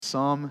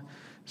Psalm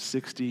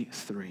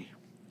 63.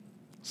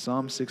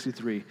 Psalm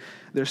 63.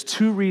 There's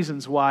two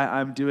reasons why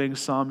I'm doing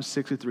Psalm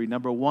 63.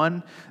 Number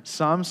one,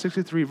 Psalm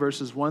 63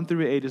 verses 1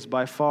 through 8 is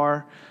by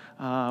far,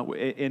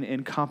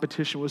 in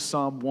competition with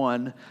Psalm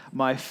 1,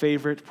 my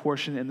favorite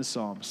portion in the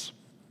Psalms.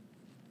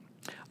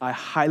 I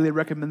highly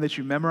recommend that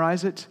you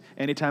memorize it.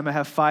 Anytime I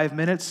have 5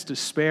 minutes to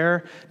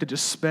spare to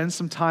just spend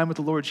some time with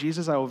the Lord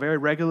Jesus, I will very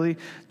regularly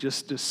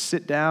just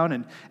sit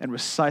down and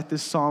recite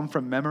this psalm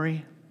from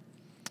memory.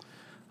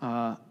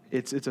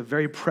 It's a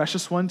very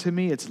precious one to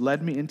me. It's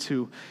helped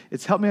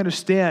me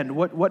understand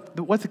what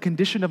the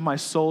condition of my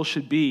soul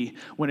should be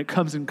when it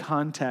comes in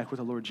contact with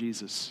the Lord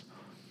Jesus.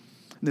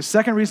 And the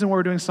second reason why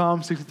we're doing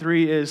Psalm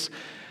 63 is,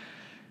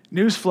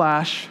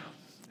 newsflash,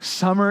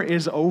 summer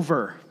is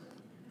over.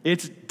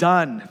 It's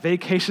done.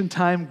 Vacation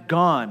time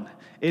gone.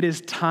 It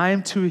is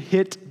time to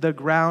hit the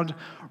ground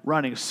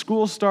running.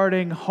 School's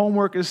starting,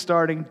 homework is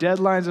starting,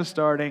 deadlines are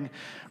starting,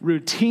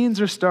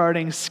 routines are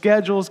starting,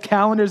 schedules,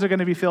 calendars are going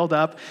to be filled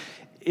up.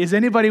 Is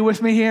anybody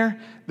with me here?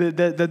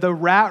 The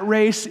rat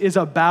race is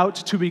about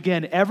to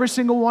begin. Every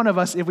single one of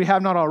us, if we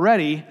have not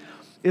already,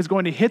 is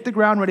going to hit the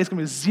ground running. It's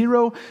going to be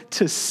 0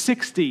 to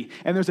 60,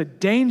 and there's a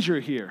danger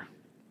here.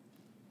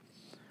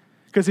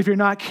 Because if you're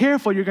not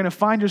careful, you're going to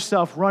find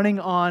yourself running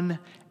on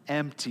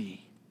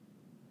empty.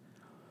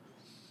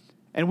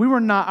 And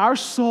our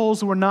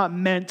souls were not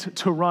meant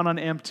to run on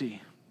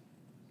empty.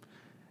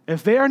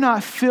 If they are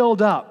not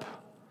filled up,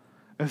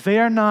 if they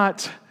are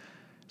not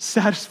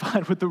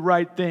satisfied with the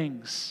right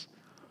things,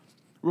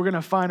 we're going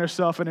to find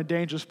ourselves in a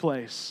dangerous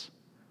place.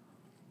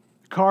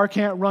 Car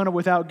can't run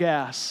without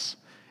gas.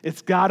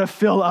 It's got to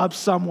fill up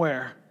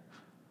somewhere.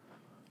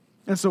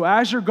 And so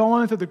as you're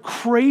going through the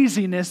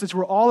craziness that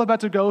we're all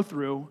about to go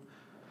through,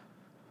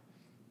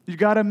 you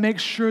got to make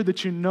sure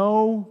that you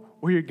know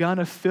where you're going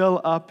to fill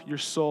up your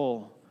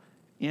soul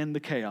in the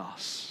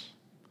chaos.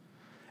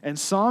 And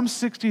Psalm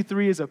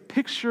 63 is a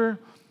picture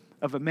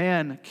of a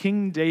man,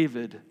 King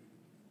David,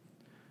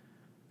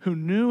 who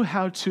knew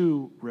how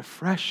to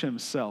refresh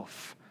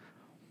himself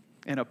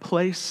in a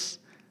place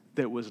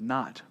that was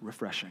not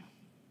refreshing.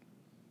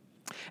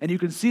 And you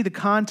can see the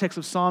context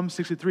of Psalm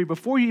 63.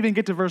 Before you even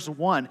get to verse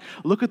 1,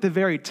 look at the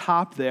very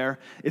top there.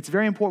 It's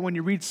very important when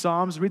you read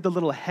Psalms, read the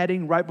little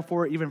heading right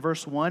before even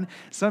verse 1.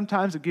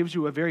 Sometimes it gives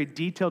you a very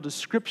detailed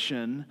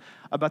description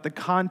about the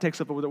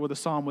context of where the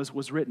psalm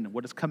was written,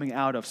 what it's coming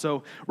out of.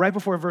 So right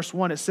before verse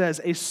 1, it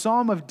says, a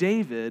psalm of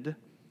David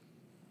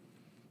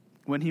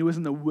when he was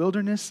in the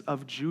wilderness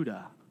of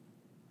Judah.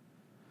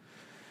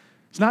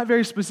 It's not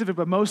very specific,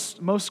 but most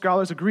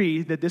scholars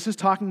agree that this is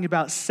talking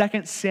about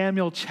 2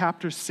 Samuel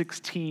chapter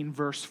 16,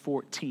 verse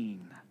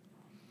 14.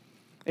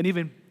 An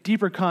even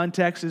deeper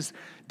context is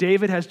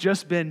David has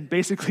just been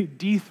basically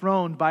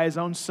dethroned by his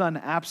own son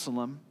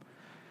Absalom.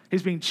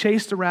 He's being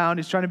chased around.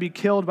 He's trying to be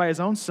killed by his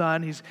own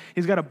son.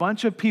 He's got a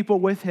bunch of people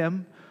with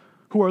him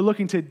who are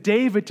looking to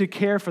David to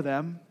care for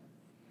them.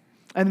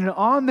 And then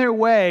on their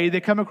way,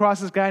 they come across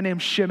this guy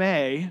named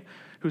Shimei,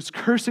 who's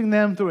cursing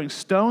them, throwing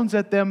stones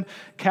at them,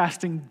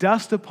 casting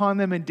dust upon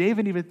them, and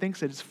David even thinks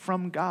that it's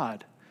from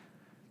God,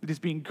 that he's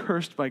being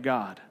cursed by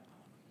God.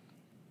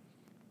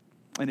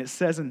 And it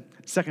says in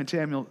 2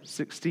 Samuel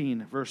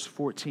 16, verse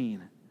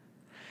 14,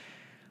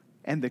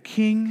 and the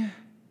king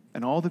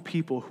and all the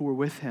people who were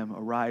with him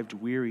arrived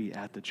weary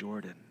at the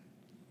Jordan.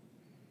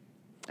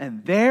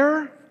 And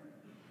there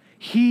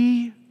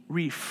he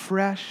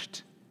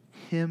refreshed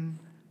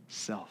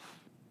himself.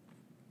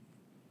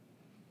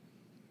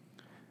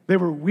 They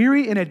were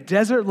weary in a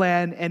desert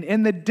land, and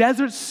in the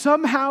desert,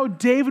 somehow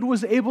David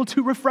was able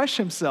to refresh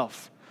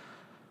himself.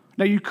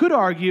 Now, you could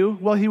argue,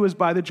 well, he was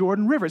by the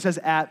Jordan River. It says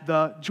at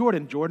the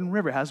Jordan. Jordan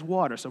River has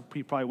water, so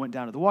he probably went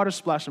down to the water,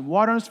 splashed some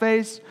water on his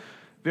face.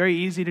 Very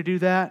easy to do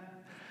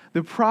that.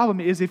 The problem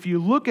is, if you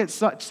look at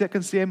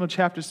 2 Samuel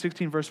chapter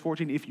 16, verse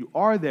 14, if you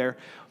are there,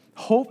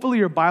 hopefully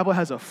your Bible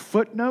has a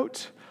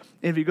footnote.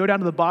 And if you go down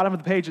to the bottom of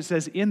the page, it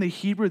says in the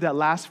Hebrew, that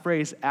last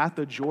phrase, at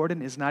the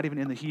Jordan, is not even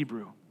in the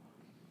Hebrew.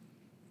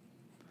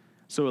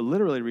 So it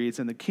literally reads,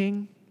 and the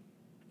king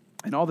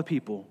and all the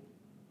people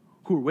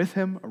who were with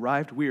him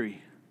arrived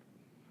weary.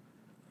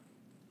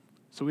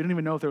 So we don't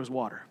even know if there was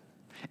water.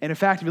 And in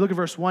fact, if you look at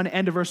verse 1,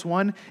 end of verse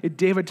 1,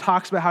 David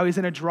talks about how he's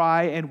in a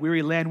dry and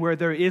weary land where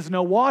there is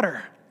no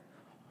water.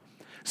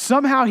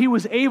 Somehow he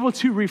was able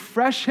to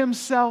refresh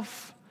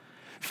himself,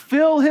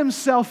 fill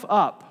himself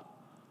up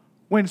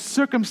when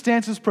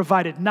circumstances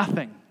provided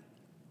nothing.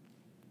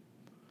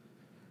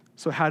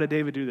 So how did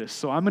David do this?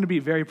 So I'm going to be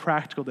very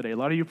practical today. A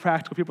lot of you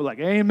practical people are like,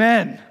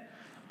 amen.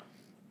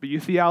 But you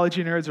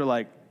theology nerds are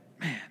like,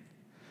 man.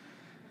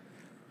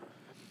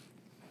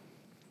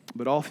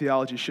 But all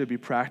theology should be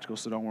practical,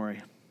 so don't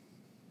worry.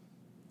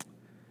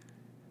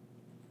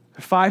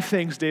 5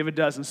 things David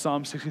does in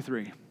Psalm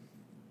 63.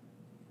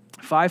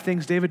 5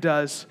 things David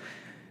does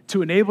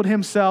to enable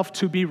himself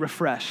to be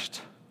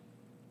refreshed.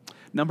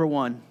 Number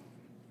 1,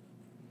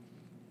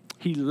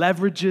 he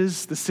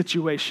leverages the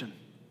situation.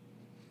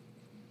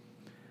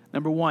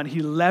 Number 1,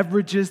 he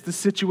leverages the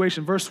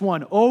situation. Verse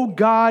 1, "O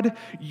God,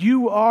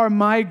 you are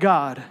my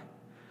God.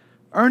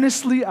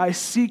 Earnestly I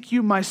seek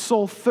you, my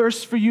soul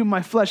thirsts for you,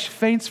 my flesh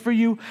faints for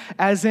you,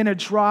 as in a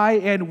dry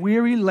and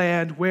weary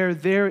land where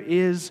there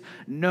is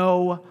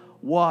no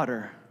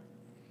water.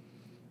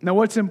 Now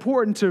what's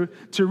important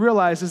to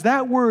realize is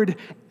that word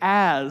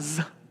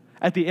as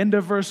at the end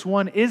of verse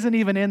 1 isn't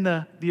even in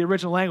the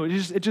original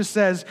language. It just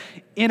says,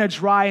 in a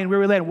dry and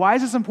weary land. Why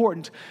is this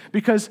important?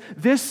 Because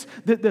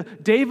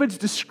David's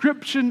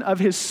description of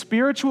his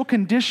spiritual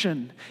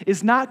condition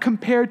is not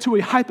compared to a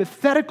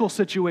hypothetical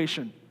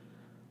situation.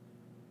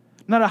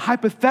 Not a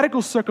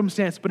hypothetical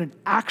circumstance, but an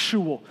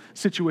actual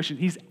situation.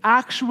 He's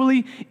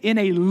actually in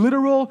a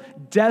literal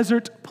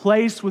desert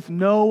place with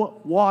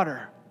no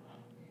water.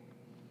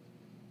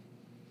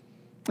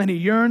 And he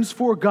yearns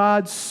for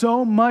God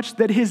so much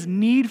that his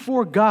need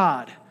for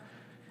God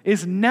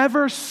is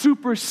never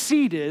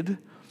superseded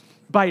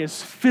by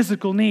his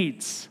physical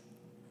needs.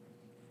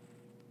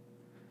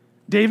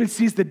 David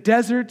sees the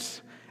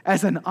desert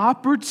as an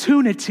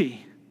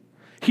opportunity.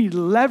 He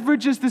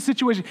leverages the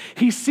situation.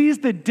 He sees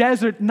the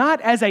desert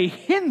not as a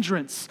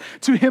hindrance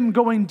to him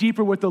going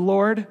deeper with the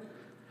Lord,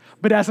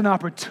 but as an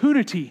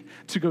opportunity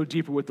to go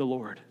deeper with the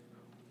Lord.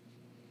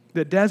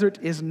 The desert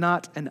is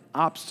not an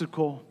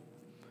obstacle,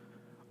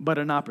 but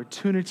an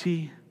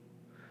opportunity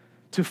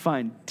to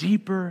find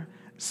deeper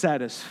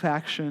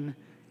satisfaction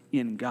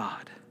in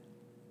God.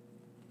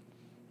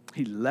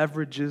 He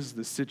leverages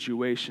the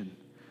situation.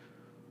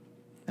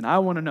 And I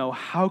want to know,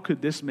 how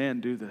could this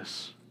man do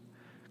this?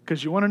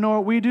 Because you want to know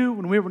what we do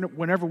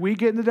whenever we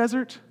get in the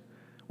desert?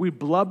 We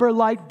blubber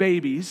like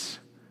babies.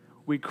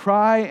 We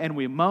cry and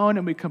we moan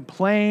and we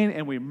complain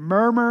and we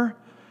murmur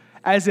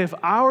as if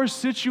our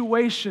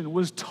situation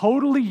was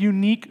totally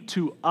unique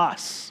to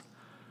us.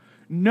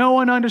 No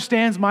one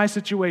understands my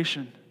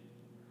situation.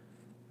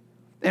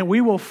 And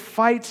we will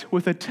fight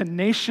with a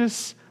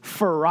tenacious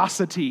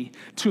ferocity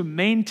to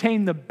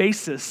maintain the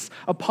basis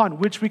upon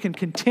which we can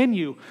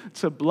continue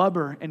to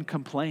blubber and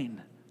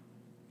complain.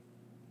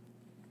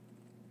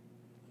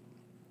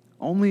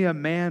 Only a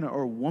man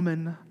or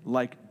woman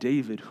like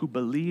David, who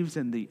believes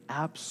in the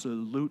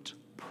absolute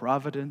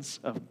providence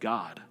of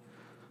God,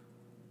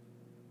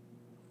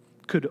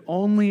 could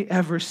only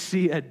ever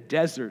see a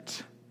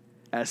desert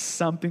as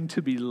something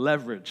to be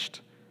leveraged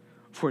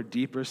for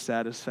deeper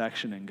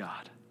satisfaction in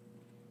God.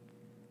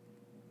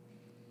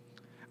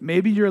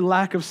 Maybe your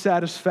lack of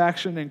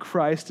satisfaction in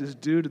Christ is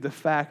due to the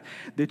fact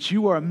that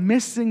you are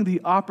missing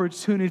the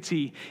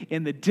opportunity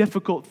in the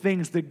difficult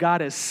things that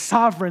God is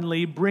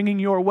sovereignly bringing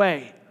your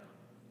way.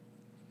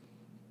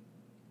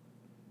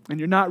 And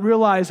you're not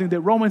realizing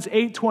that Romans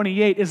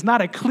 8:28 is not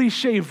a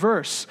cliche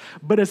verse,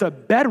 but is a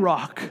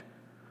bedrock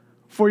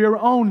for your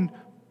own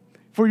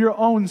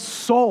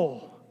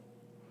soul.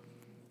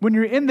 When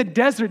you're in the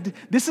desert,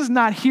 this is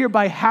not here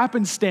by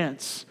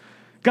happenstance.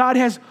 God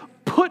has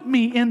put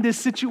me in this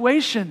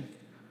situation,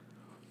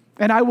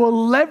 and I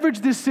will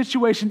leverage this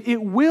situation.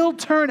 It will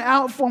turn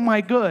out for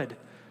my good.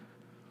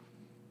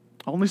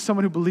 Only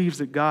someone who believes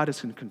that God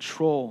is in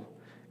control,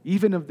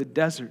 even of the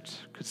desert,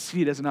 could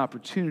see it as an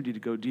opportunity to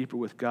go deeper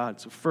with God.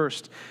 So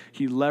first,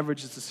 he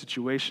leverages the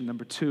situation.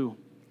 Number two,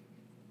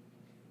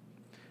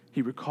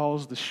 he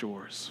recalls the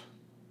shores.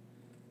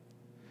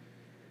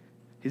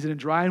 He's in a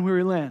dry and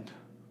weary land.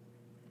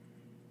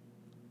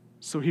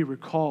 So he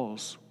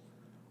recalls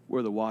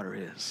where the water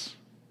is.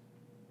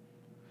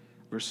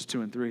 Verses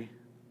 2 and 3.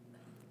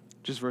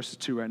 Just verses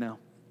 2 right now.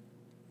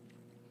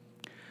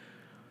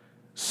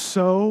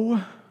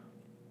 So,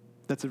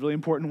 that's a really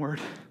important word.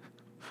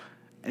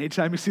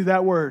 Anytime you see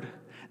that word,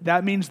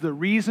 that means the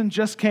reason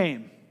just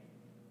came.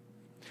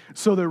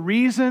 So the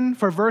reason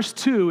for verse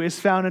 2 is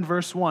found in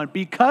verse 1.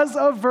 Because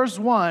of verse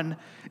 1,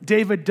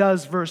 David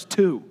does verse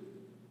 2.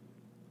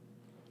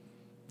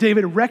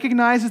 David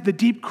recognizes the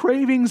deep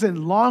cravings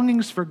and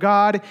longings for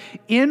God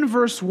in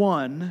verse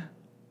 1.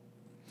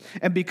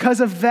 And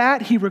because of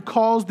that, he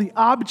recalls the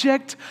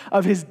object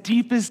of his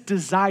deepest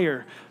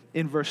desire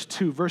in verse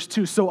 2. Verse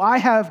 2, so I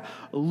have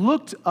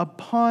looked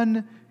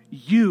upon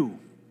you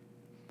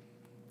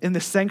in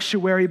the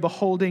sanctuary,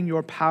 beholding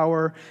your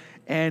power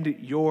and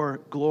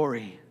your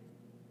glory.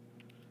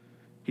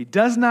 He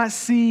does not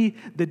see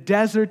the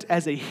desert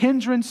as a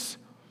hindrance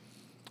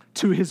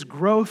to his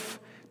growth,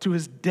 to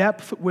his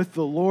depth with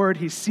the Lord.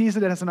 He sees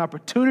it as an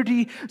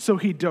opportunity, so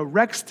he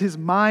directs his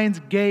mind's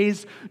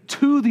gaze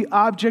to the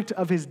object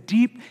of his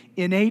deep,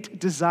 innate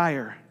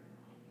desire.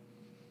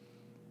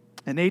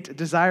 Innate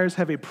desires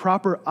have a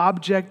proper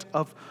object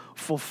of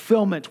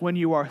fulfillment. When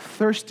you are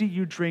thirsty,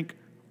 you drink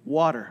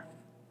water.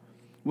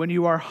 When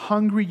you are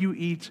hungry, you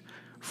eat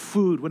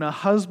food. When a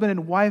husband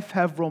and wife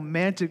have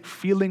romantic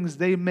feelings,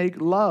 they make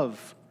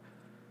love.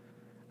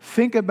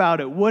 Think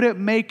about it. Would it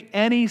make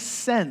any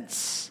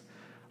sense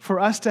for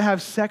us to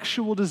have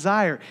sexual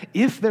desire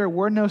if there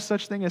were no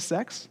such thing as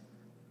sex?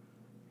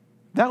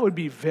 That would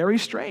be very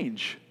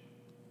strange.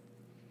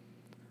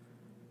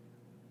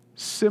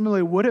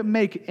 Similarly, would it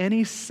make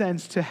any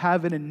sense to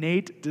have an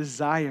innate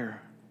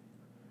desire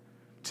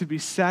to be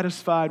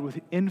satisfied with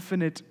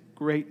infinite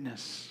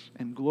greatness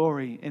and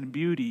glory and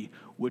beauty,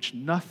 which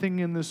nothing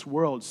in this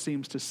world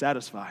seems to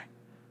satisfy?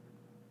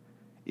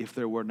 if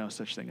there were no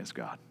such thing as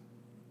God.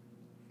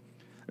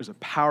 There's a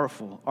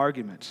powerful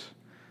argument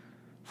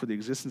for the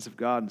existence of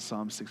God in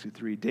Psalm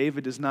 63.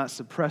 David does not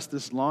suppress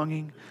this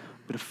longing,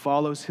 but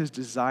follows his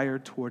desire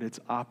toward its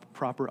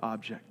proper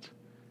object.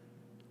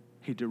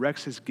 He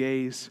directs his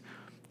gaze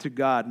to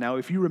God. Now,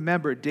 if you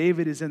remember,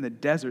 David is in the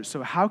desert,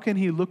 so how can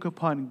he look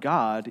upon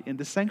God in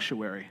the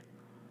sanctuary?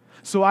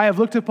 So I have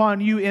looked upon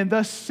you in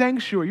the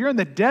sanctuary. You're in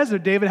the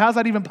desert, David. How's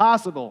that even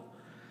possible?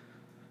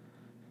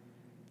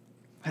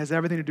 It has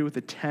everything to do with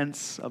the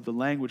tense of the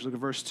language. Look at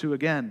verse 2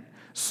 again.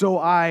 So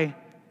I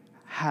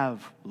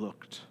have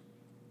looked.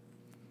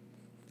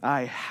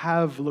 I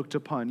have looked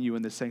upon you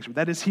in the sanctuary.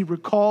 That is, he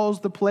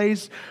recalls the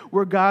place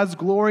where God's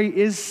glory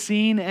is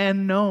seen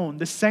and known.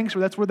 The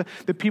sanctuary, that's where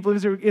the people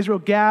of Israel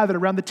gathered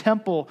around the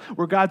temple,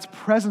 where God's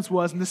presence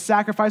was, and the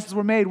sacrifices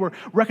were made, where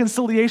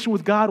reconciliation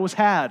with God was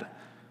had.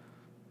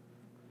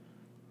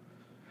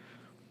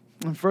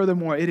 And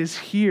furthermore, it is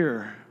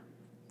here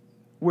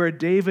where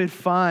David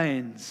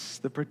finds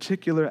the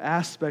particular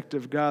aspect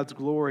of God's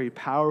glory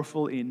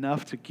powerful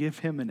enough to give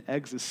him an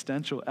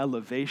existential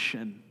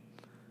elevation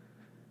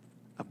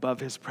above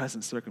his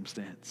present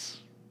circumstance.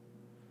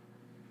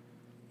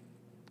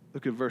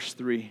 Look at verse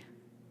 3.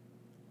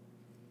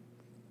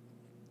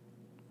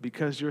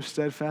 Because your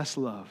steadfast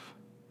love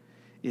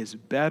is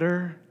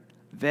better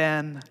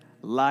than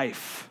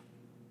life.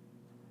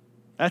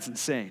 That's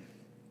insane.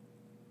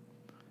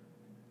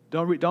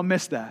 Don't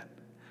miss that.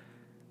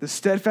 The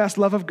steadfast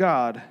love of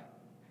God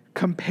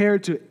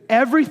compared to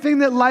everything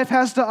that life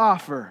has to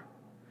offer,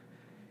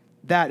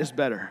 that is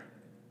better.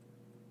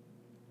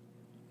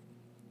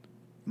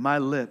 My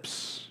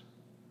lips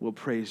will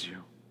praise you.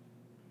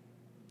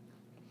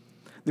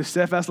 The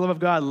steadfast love of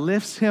God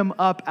lifts him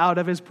up out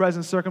of his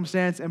present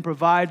circumstance and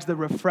provides the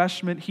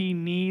refreshment he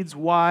needs.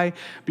 Why?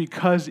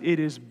 Because it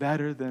is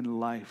better than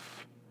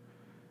life.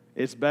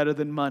 It's better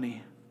than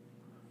money.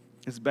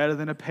 It's better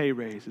than a pay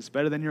raise. It's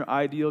better than your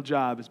ideal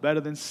job. It's better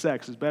than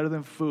sex. It's better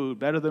than food,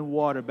 better than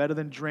water, better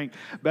than drink,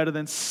 better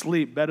than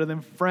sleep, better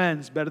than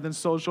friends, better than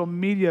social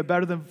media,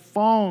 better than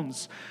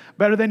phones,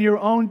 better than your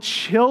own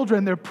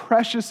children, their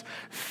precious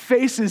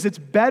faces. It's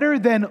better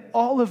than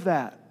all of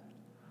that.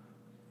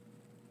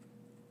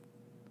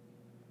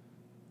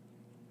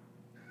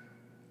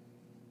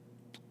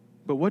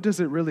 But what does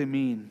it really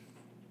mean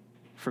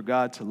for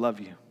God to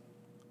love you?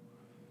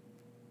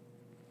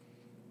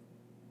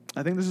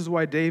 I think this is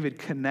why David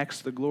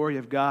connects the glory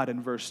of God in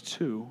verse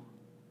 2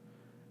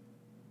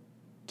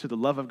 to the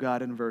love of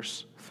God in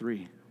verse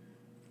 3.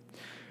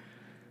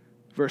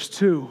 Verse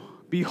 2,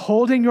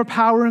 beholding your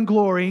power and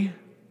glory,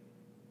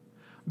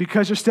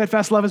 because your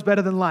steadfast love is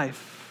better than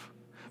life.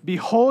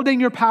 Beholding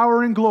your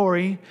power and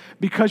glory,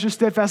 because your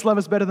steadfast love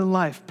is better than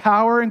life.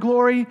 Power and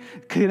glory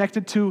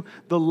connected to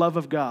the love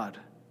of God.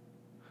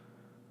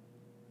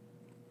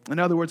 In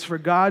other words, for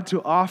God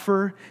to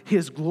offer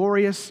his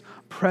glorious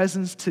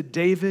presence to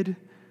David,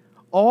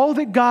 all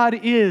that God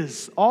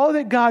is, all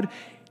that God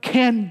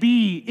can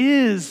be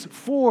is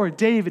for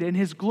David in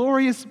his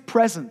glorious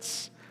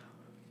presence.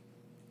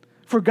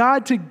 For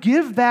God to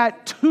give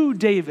that to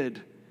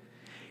David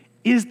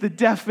is the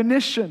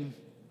definition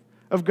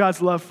of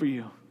God's love for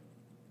you.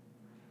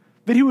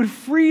 That he would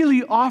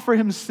freely offer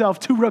himself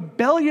to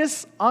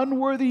rebellious,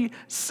 unworthy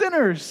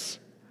sinners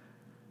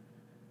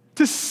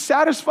to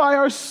satisfy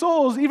our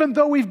souls, even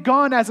though we've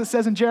gone, as it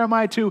says in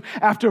Jeremiah 2,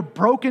 after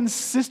broken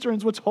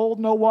cisterns which hold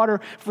no water,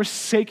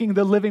 forsaking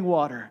the living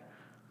water.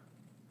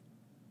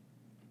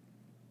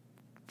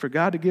 For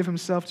God to give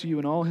himself to you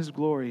in all his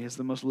glory is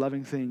the most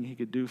loving thing he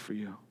could do for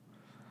you.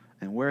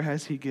 And where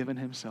has he given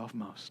himself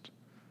most?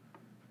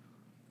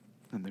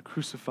 In the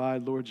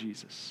crucified Lord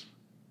Jesus.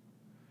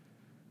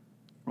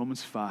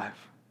 Romans 5.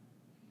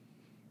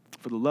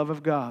 For the love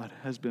of God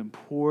has been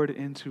poured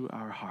into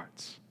our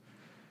hearts.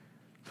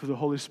 For the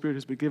Holy Spirit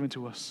has been given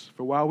to us.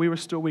 For while we were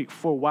still weak,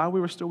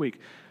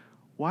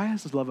 why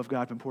has the love of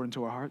God been poured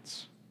into our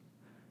hearts?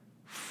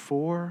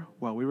 For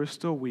while we were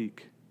still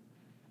weak,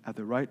 at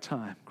the right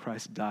time,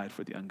 Christ died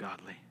for the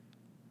ungodly.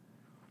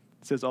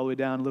 It says all the way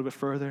down a little bit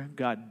further,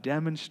 God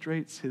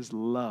demonstrates his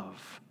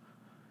love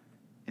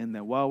in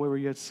that while we were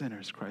yet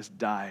sinners, Christ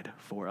died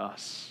for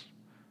us.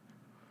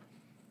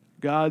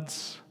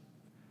 God's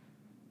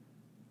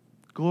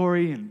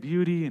glory and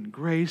beauty and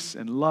grace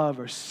and love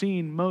are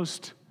seen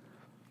most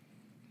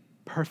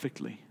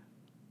perfectly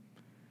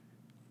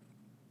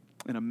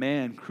in a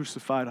man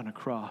crucified on a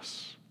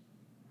cross.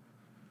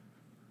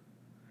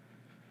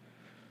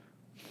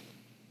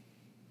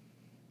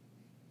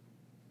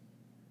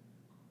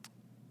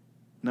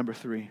 Number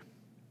 3.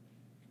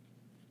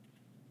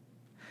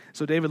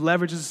 So David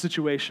leverages the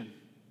situation.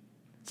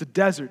 It's a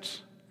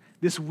desert.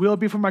 This will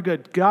be for my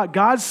good.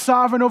 God's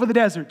sovereign over the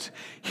desert.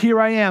 Here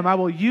I am. I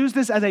will use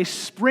this as a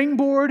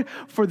springboard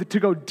to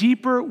go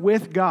deeper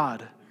with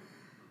God.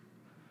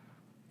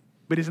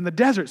 But he's in the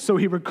desert, so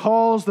he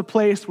recalls the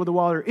place where the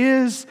water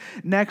is.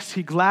 Next,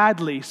 he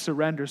gladly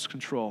surrenders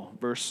control.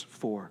 Verse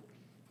 4.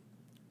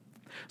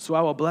 So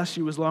I will bless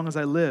you as long as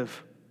I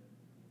live.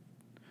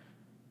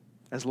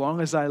 As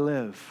long as I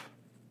live,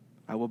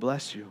 I will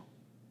bless you.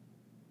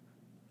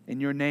 In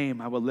your name,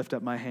 I will lift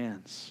up my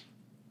hands.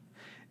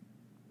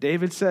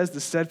 David says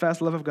the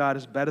steadfast love of God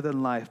is better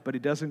than life, but he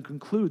doesn't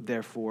conclude,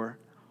 therefore,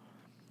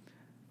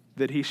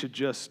 that he should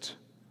just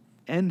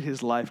end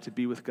his life to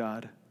be with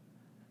God,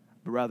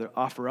 but rather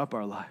offer up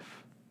our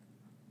life.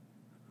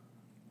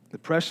 The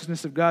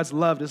preciousness of God's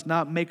love does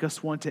not make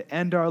us want to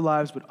end our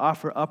lives, but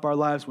offer up our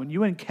lives. When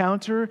you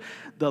encounter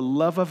the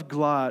love of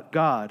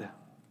God,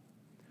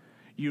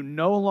 you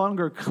no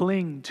longer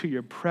cling to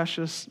your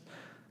precious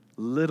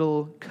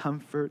little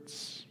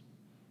comforts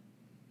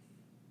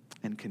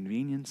and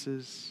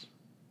conveniences.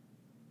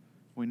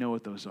 We know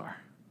what those are.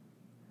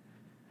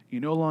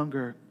 You no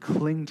longer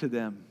cling to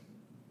them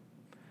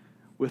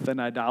with an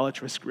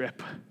idolatrous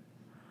grip,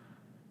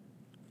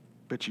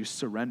 but you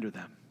surrender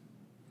them.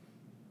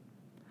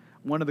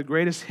 One of the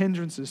greatest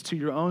hindrances to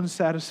your own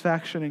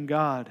satisfaction in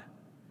God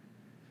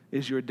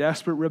is your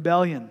desperate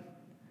rebellion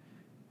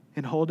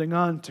in holding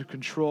on to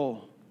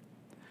control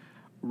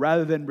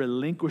rather than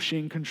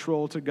relinquishing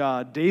control to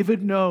God.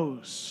 David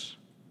knows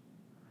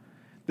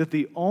that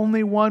the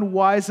only one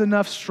wise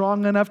enough,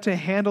 strong enough to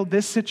handle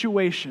this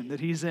situation that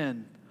he's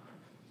in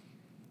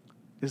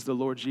is the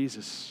Lord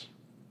Jesus.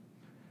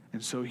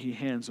 And so he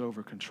hands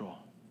over control.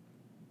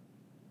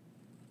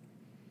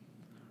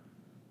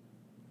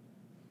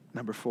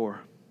 Number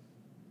 4.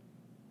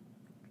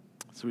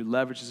 So he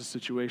leverages the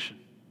situation.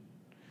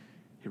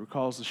 He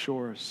recalls the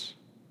shores.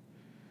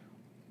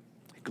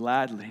 He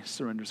gladly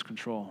surrenders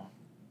control.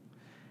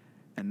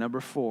 And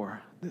number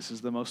 4, this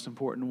is the most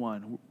important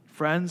one.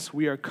 Friends,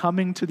 we are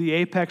coming to the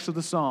apex of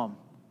the psalm.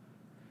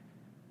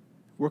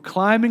 We're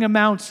climbing a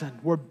mountain.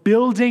 We're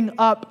building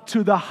up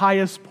to the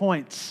highest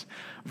points.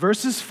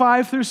 Verses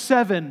 5 through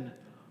 7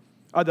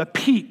 are the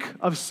peak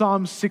of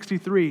Psalm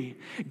 63.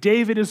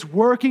 David is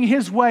working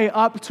his way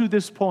up to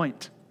this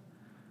point.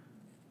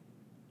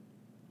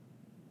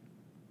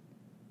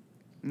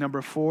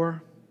 Number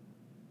 4,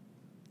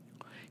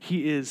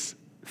 he is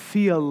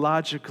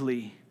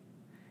theologically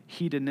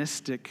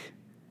hedonistic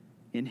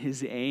in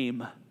his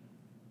aim.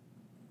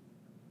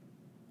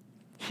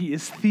 He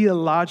is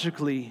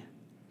theologically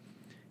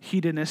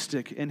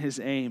hedonistic in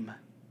his aim.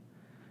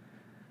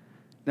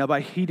 Now, by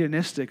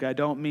hedonistic, I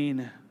don't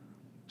mean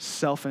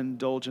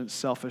self-indulgent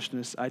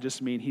selfishness. I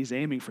just mean he's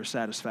aiming for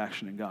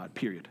satisfaction in God,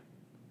 period.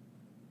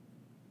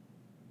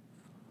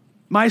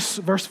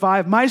 Verse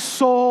 5, my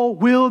soul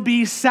will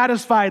be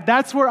satisfied.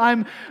 That's where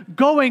I'm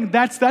going.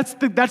 That's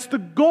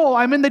the goal.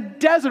 I'm in the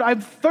desert. I'm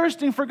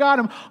thirsting for God.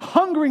 I'm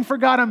hungering for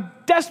God. I'm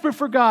desperate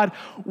for God.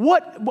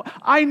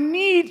 I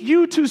need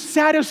you to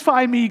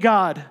satisfy me,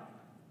 God.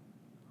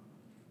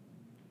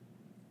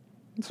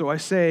 So I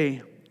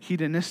say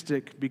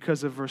hedonistic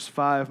because of verse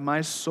 5. My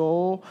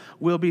soul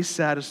will be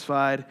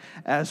satisfied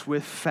as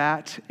with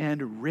fat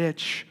and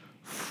rich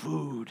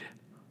food.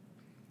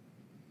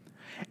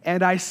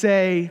 And I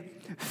say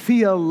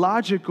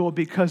theological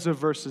because of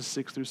verses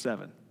 6 through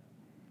 7.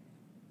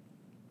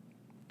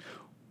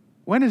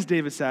 When is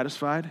David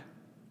satisfied?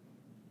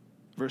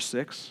 Verse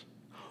 6.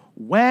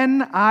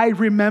 When I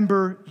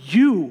remember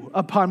you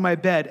upon my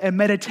bed and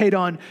meditate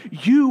on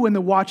you in the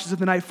watches of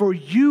the night, for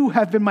you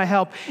have been my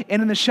help,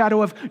 and in the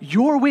shadow of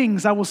your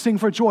wings I will sing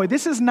for joy.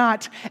 This is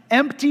not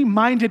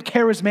empty-minded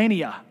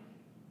charismania.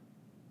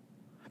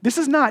 This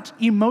is not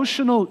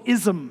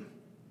emotionalism.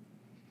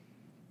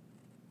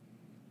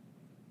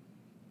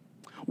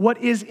 What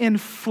is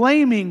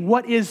inflaming,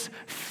 what is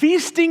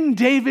feasting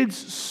David's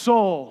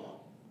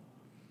soul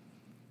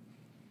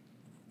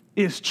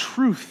is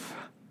truth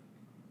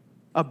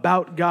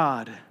about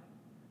God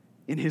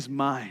in his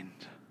mind.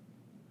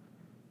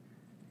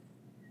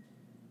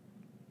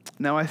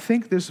 Now, I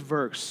think this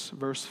verse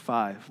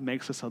 5,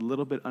 makes us a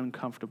little bit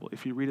uncomfortable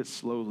if you read it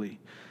slowly,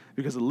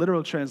 because the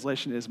literal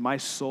translation is, my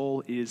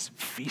soul is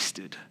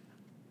feasted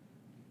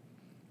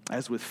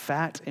as with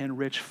fat and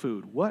rich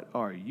food. What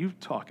are you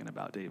talking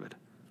about, David?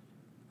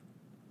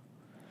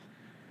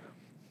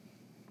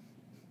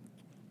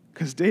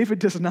 Because David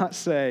does not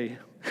say,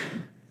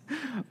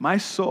 my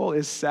soul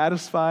is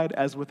satisfied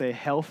as with a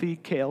healthy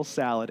kale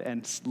salad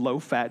and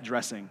low-fat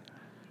dressing.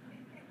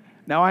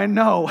 Now I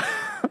know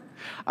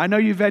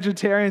you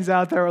vegetarians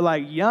out there are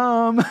like,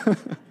 yum.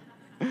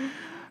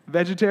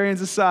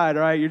 Vegetarians aside,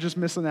 all right, you're just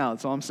missing out.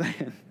 That's all I'm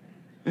saying.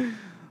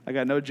 I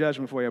got no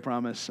judgment for you, I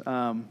promise.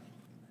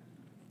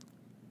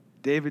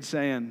 David's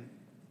saying,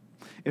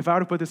 if I were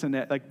to put this in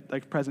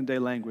like present day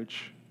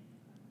language,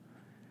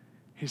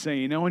 he's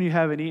saying, you know when you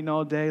haven't eaten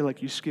all day,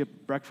 like you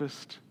skip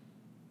breakfast,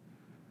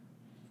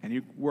 and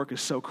your work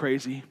is so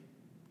crazy,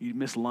 you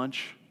miss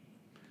lunch,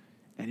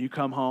 and you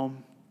come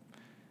home,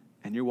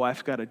 and your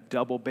wife's got a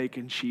double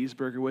bacon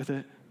cheeseburger with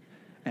it,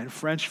 and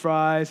French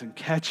fries and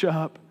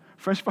ketchup.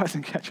 French fries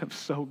and ketchup's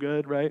so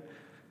good, right?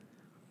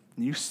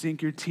 And you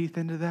sink your teeth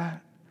into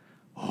that.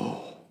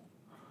 Oh.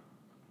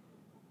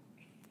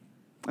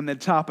 And then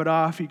top it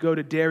off, you go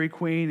to Dairy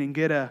Queen and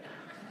get a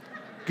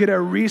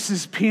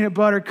Reese's Peanut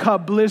Butter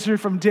Cup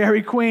Blizzard from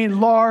Dairy Queen,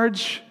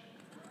 large,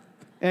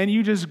 and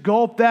you just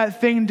gulp that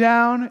thing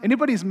down.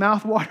 Anybody's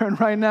mouth watering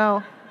right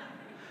now?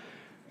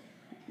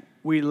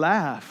 We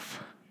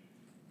laugh.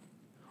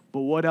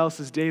 But what else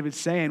is David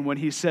saying when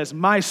he says,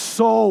 my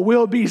soul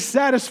will be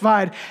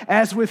satisfied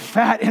as with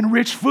fat and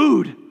rich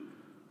food?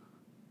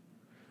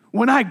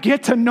 When I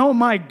get to know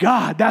my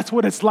God, that's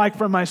what it's like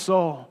for my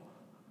soul.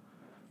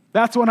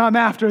 That's what I'm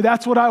after.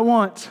 That's what I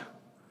want.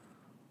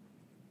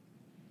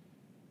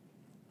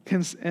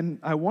 And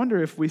I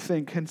wonder if we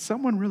think, can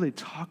someone really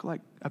talk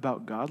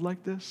about God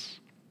like this?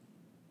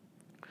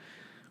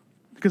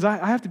 Because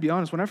I have to be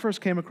honest, when I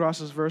first came across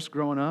this verse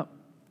growing up,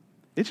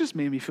 it just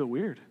made me feel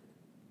weird.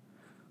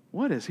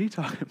 What is he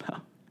talking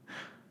about?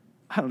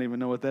 I don't even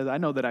know what that is. I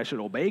know that I should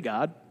obey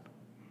God,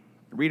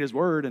 read his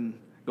word, and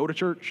go to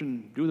church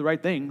and do the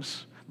right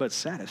things. But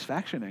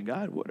satisfaction in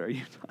God, what are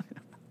you talking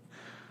about?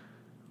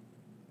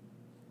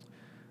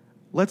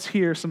 Let's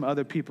hear some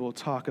other people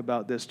talk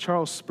about this.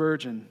 Charles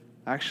Spurgeon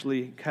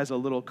actually has a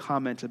little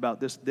comment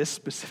about this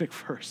specific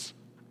verse.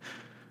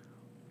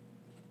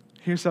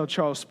 Here's how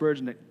Charles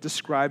Spurgeon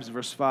describes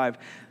verse 5.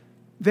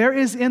 There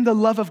is in the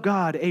love of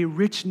God a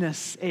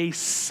richness, a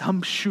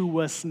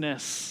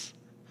sumptuousness,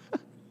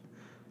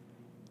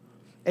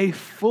 a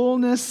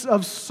fullness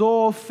of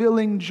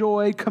soul-filling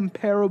joy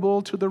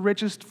comparable to the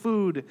richest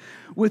food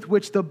with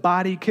which the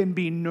body can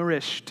be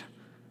nourished.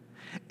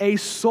 A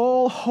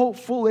soul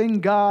hopeful in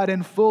God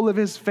and full of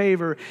his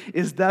favor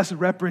is thus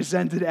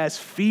represented as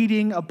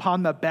feeding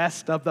upon the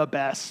best of the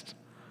best,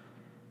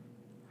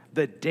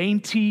 the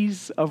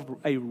dainties of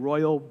a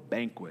royal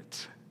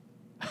banquet.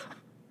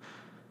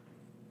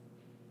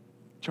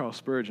 Charles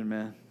Spurgeon,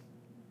 man.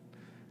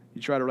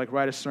 You try to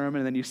write a sermon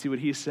and then you see what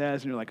he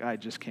says and you're like, I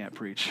just can't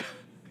preach.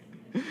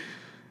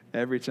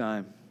 Every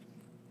time.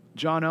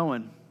 John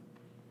Owen,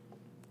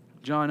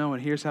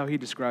 here's how he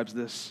describes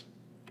this.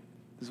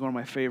 This is one of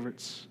my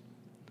favorites.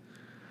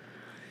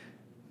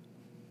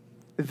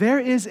 There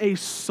is a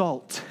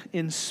salt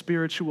in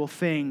spiritual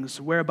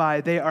things whereby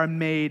they are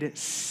made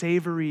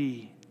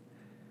savory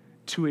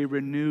to a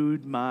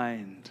renewed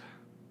mind.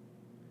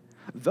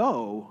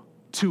 Though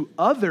to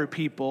other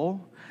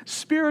people,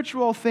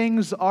 spiritual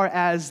things are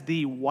as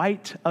the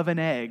white of an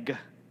egg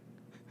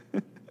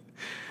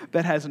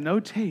that has no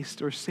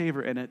taste or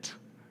savor in it.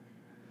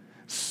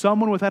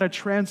 Someone without a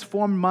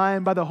transformed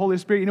mind by the Holy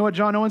Spirit. You know what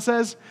John Owen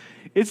says?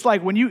 It's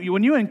like when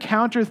you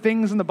encounter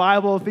things in the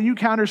Bible, if you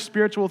encounter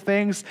spiritual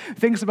things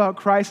about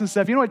Christ and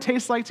stuff, you know what it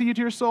tastes like to you,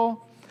 to your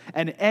soul?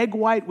 An egg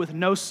white with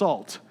no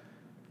salt.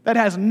 That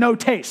has no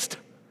taste.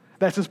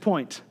 That's his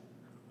point.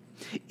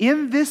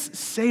 In this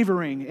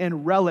savoring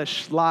and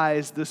relish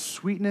lies the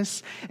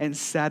sweetness and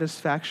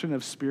satisfaction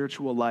of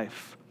spiritual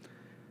life.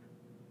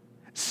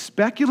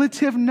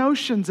 Speculative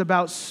notions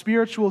about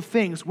spiritual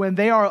things when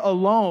they are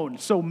alone,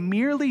 so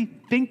merely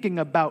thinking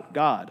about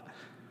God.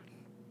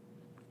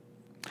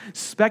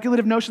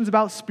 Speculative notions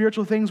about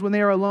spiritual things when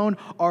they are alone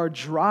are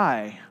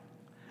dry,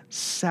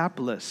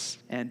 sapless,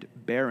 and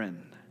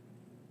barren.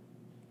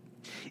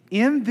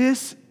 In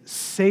this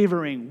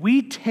savoring,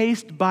 we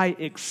taste by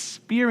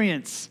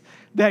experience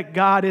that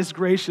God is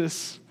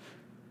gracious.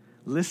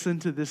 Listen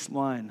to this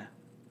line.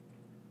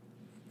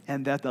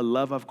 And that the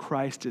love of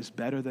Christ is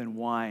better than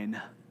wine.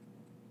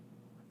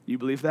 You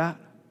believe that?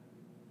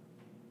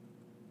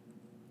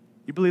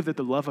 You believe that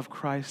the love of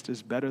Christ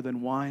is better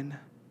than wine?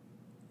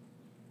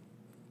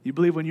 You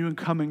believe when you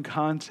come in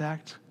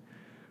contact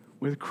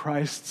with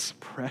Christ's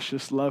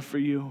precious love for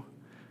you,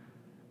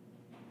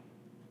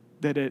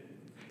 that it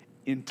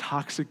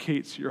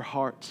intoxicates your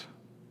heart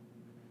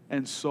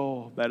and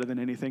soul better than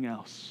anything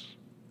else?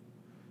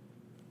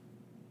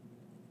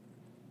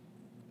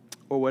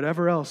 Or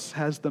whatever else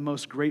has the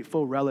most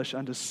grateful relish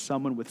unto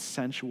someone with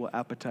sensual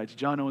appetites.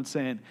 John Owen's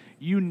saying,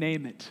 you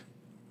name it.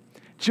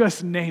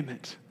 Just name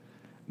it.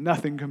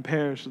 Nothing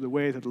compares to the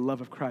way that the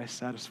love of Christ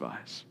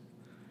satisfies.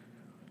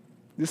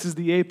 This is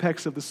the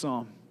apex of the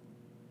psalm.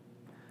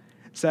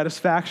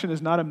 Satisfaction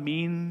is not a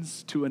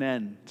means to an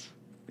end.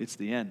 It's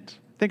the end.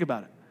 Think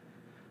about it.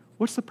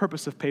 What's the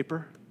purpose of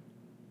paper?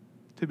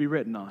 To be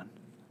written on.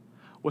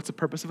 What's the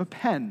purpose of a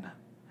pen?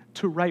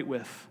 To write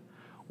with.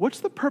 What's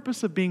the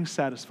purpose of being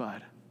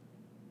satisfied?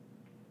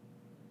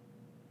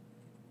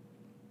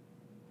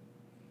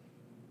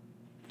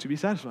 To be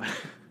satisfied.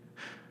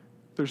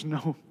 There's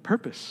no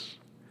purpose.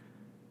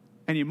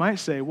 And you might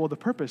say, well, the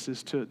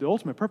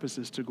ultimate purpose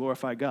is to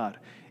glorify God.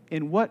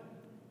 In what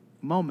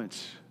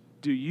moments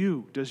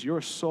does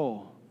your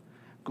soul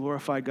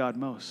glorify God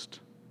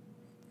most?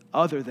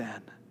 Other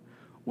than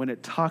when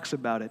it talks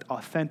about it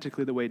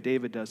authentically the way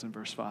David does in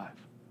verse 5.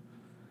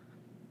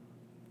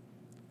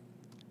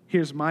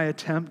 Here's my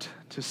attempt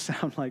to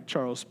sound like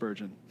Charles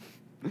Spurgeon.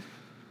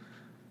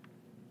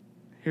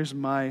 Here's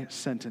my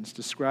sentence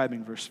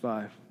describing verse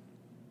 5.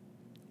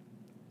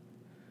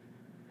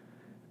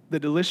 The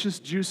delicious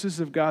juices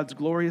of God's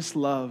glorious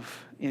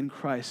love in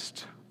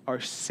Christ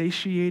are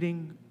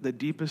satiating the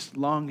deepest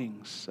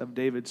longings of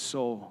David's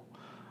soul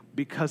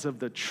because of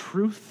the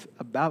truth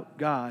about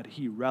God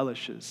he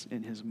relishes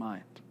in his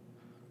mind.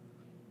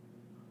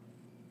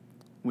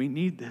 We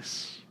need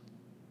this.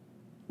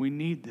 We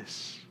need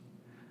this.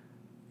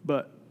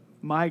 But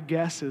My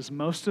guess is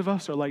most of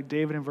us are like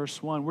David in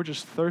verse 1. We're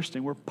just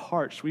thirsting. We're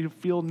parched. We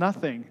feel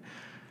nothing.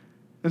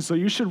 And so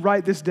you should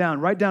write this down.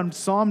 Write down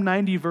Psalm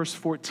 90, verse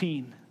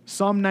 14.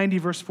 Psalm 90,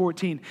 verse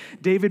 14.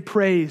 David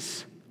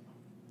prays,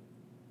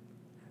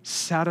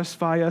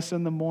 satisfy us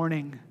in the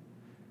morning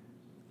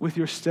with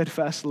your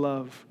steadfast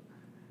love,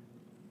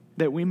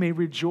 that we may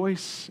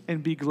rejoice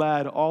and be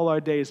glad all our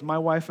days. My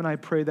wife and I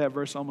pray that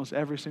verse almost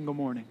every single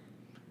morning.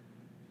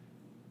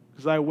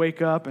 Because I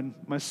wake up and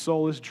my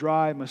soul is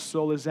dry, my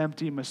soul is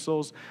empty, my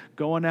soul's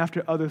going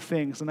after other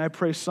things. And I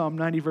pray Psalm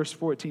 90, verse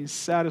 14,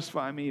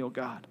 satisfy me, O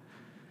God,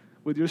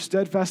 with your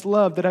steadfast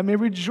love, that I may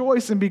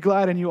rejoice and be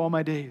glad in you all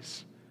my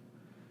days.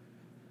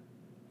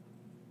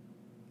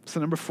 So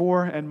number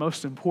 4, and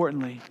most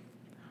importantly,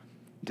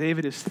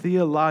 David is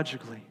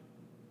theologically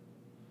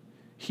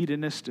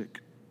hedonistic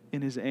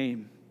in his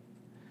aim.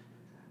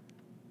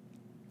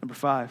 Number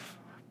 5,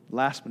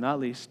 last but not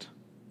least,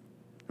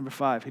 number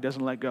 5, he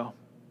doesn't let go.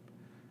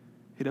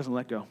 He doesn't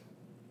let go.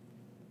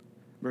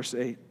 Verse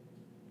 8,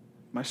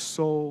 my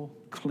soul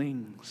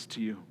clings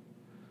to you.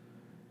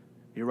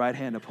 Your right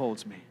hand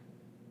upholds me.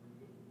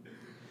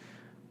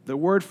 The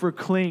word for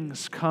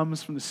clings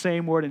comes from the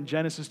same word in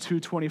Genesis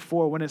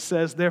 2:24 when it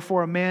says,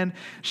 therefore a man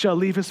shall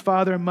leave his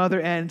father and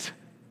mother and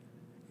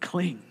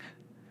cling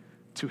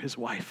to his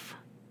wife,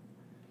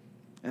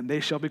 and they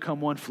shall become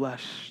one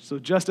flesh. So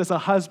just as a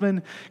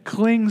husband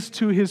clings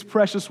to his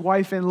precious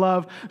wife in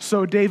love,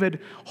 so David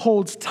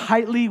holds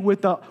tightly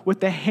with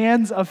the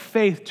hands of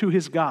faith to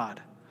his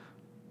God.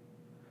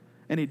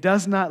 And he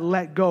does not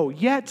let go.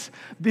 Yet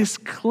this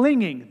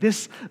clinging,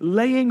 this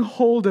laying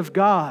hold of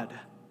God,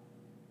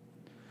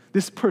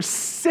 this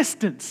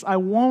persistence, I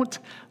won't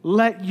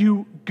let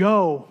you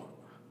go.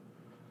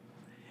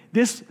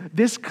 This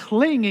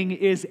clinging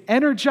is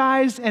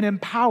energized and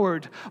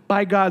empowered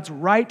by God's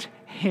right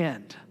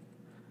hand.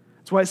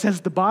 That's why it says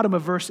at the bottom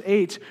of verse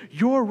 8,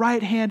 your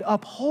right hand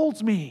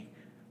upholds me.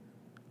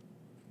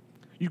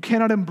 You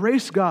cannot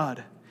embrace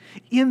God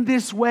in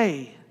this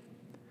way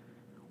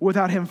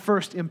without him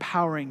first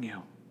empowering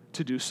you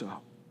to do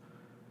so.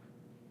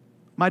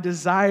 My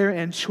desire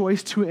and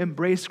choice to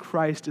embrace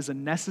Christ is a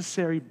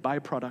necessary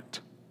byproduct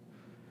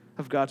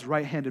of God's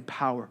right-handed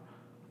power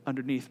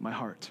underneath my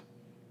heart.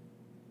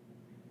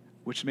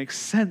 Which makes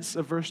sense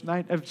of verse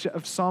 9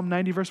 of Psalm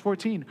 90, verse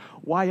 14.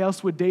 Why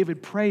else would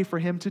David pray for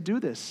him to do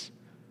this?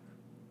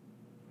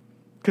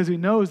 Because he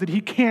knows that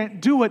he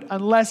can't do it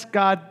unless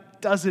God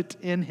does it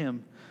in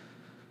him.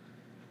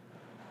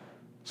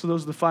 So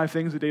those are the 5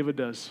 things that David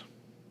does.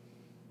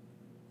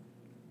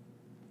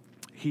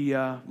 He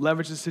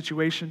leverages the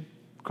situation,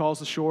 calls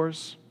the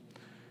shores,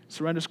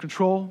 surrenders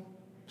control,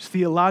 is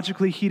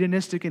theologically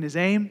hedonistic in his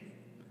aim.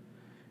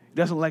 He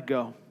doesn't let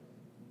go.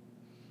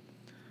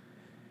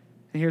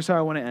 And here's how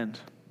I want to end.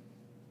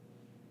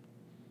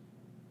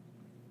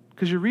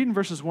 Because you're reading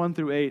verses 1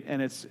 through 8,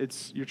 and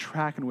it's you're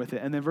tracking with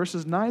it. And then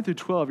verses 9 through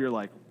 12, you're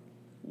like,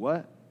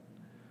 what?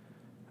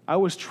 I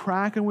was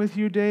tracking with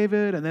you,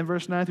 David, and then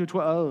verse 9 through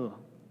 12,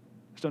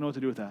 just don't know what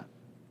to do with that.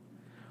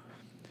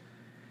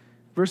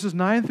 Verses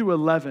 9 through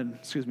 11,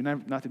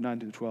 not through 9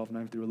 through 12,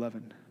 9 through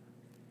 11.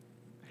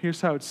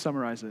 Here's how I'd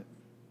summarize it.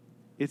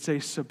 It's a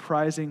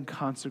surprising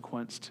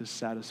consequence to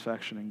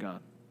satisfaction in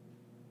God.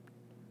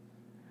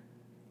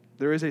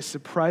 There is a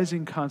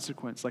surprising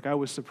consequence, like I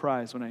was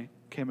surprised when I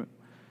came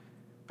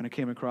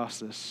across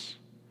this.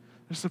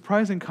 There's a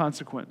surprising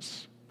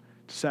consequence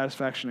to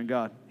satisfaction in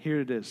God.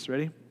 Here it is.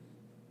 Ready?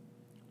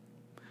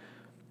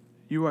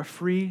 You are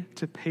free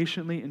to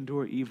patiently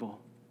endure evil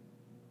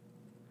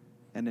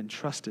and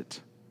entrust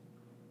it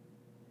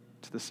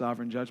to the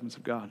sovereign judgments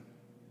of God.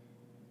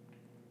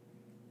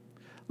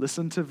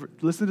 Listen to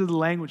the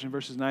language in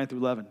verses 9 through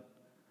 11.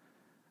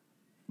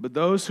 But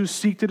those who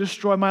seek to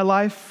destroy my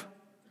life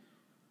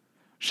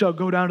shall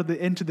go down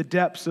into the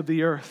depths of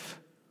the earth.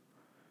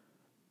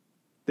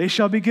 They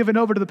shall be given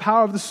over to the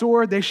power of the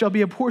sword. They shall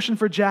be a portion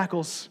for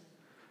jackals.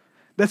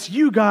 That's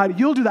you, God.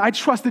 You'll do that. I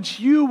trust that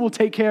you will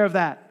take care of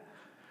that.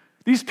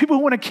 These people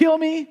who want to kill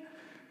me,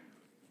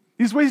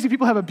 these ways these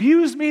people have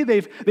abused me,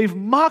 they've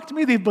mocked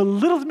me, they've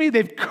belittled me,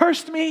 they've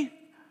cursed me.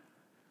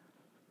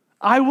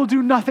 I will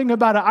do nothing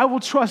about it. I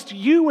will trust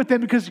you with them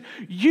because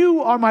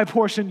you are my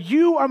portion.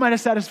 You are my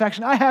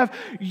satisfaction. I have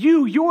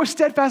you. Your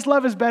steadfast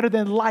love is better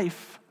than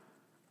life.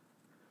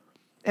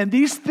 And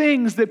these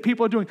things that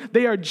people are doing,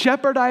 they are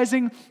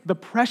jeopardizing the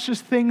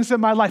precious things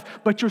in my life.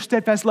 But your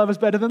steadfast love is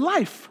better than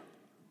life.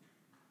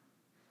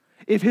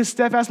 If his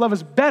steadfast love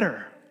is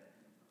better,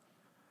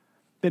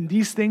 then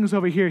these things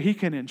over here he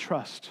can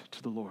entrust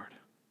to the Lord.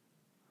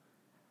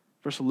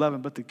 Verse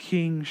 11, but the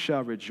king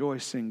shall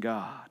rejoice in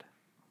God.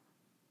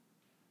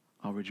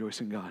 I'll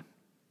rejoice in God.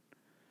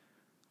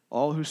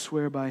 All who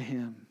swear by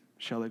him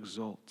shall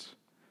exult,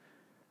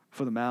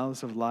 for the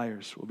mouths of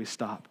liars will be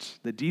stopped.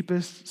 The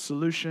deepest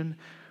solution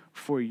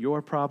for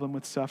your problem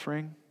with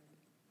suffering,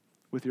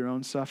 with your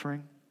own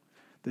suffering,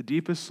 the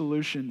deepest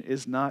solution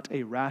is not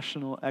a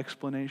rational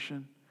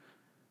explanation,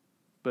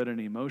 but an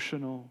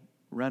emotional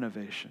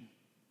renovation.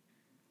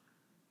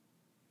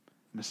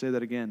 I'm going to say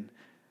that again.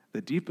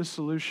 the deepest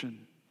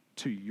solution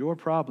to your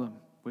problem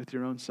with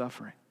your own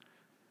suffering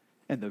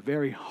and the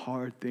very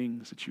hard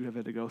things that you have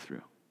had to go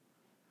through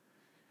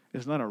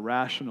is not a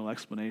rational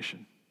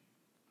explanation,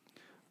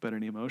 but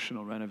an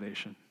emotional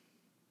renovation.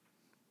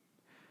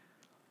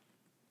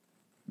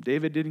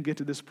 David didn't get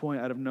to this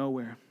point out of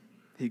nowhere.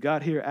 He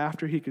got here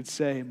after he could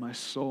say, my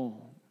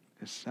soul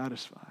is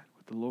satisfied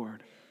with the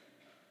Lord.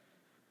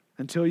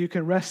 Until you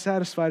can rest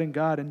satisfied in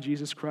God and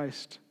Jesus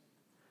Christ,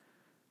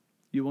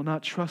 you will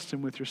not trust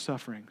him with your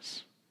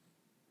sufferings.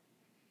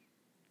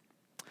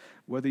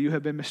 Whether you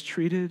have been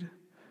mistreated,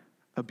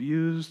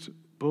 abused,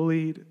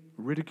 bullied,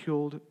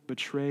 ridiculed,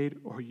 betrayed,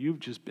 or you've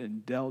just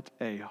been dealt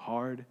a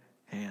hard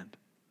hand.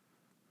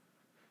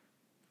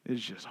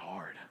 It's just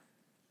hard.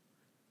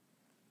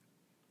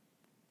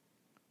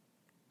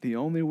 The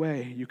only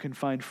way you can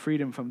find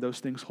freedom from those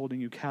things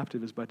holding you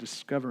captive is by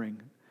discovering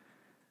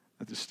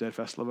that the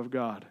steadfast love of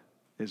God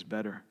is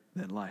better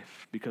than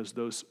life, because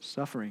those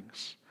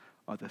sufferings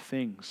are the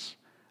things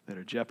that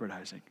are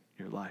jeopardizing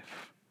your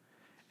life.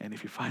 And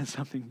if you find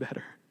something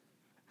better,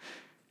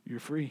 you're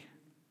free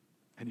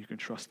and you can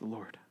trust the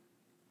Lord.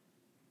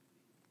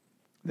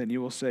 Then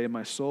you will say,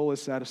 my soul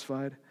is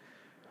satisfied.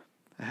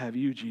 I have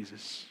you,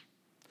 Jesus.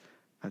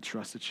 I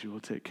trust that you will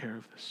take care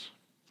of this.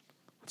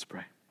 Let's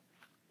pray.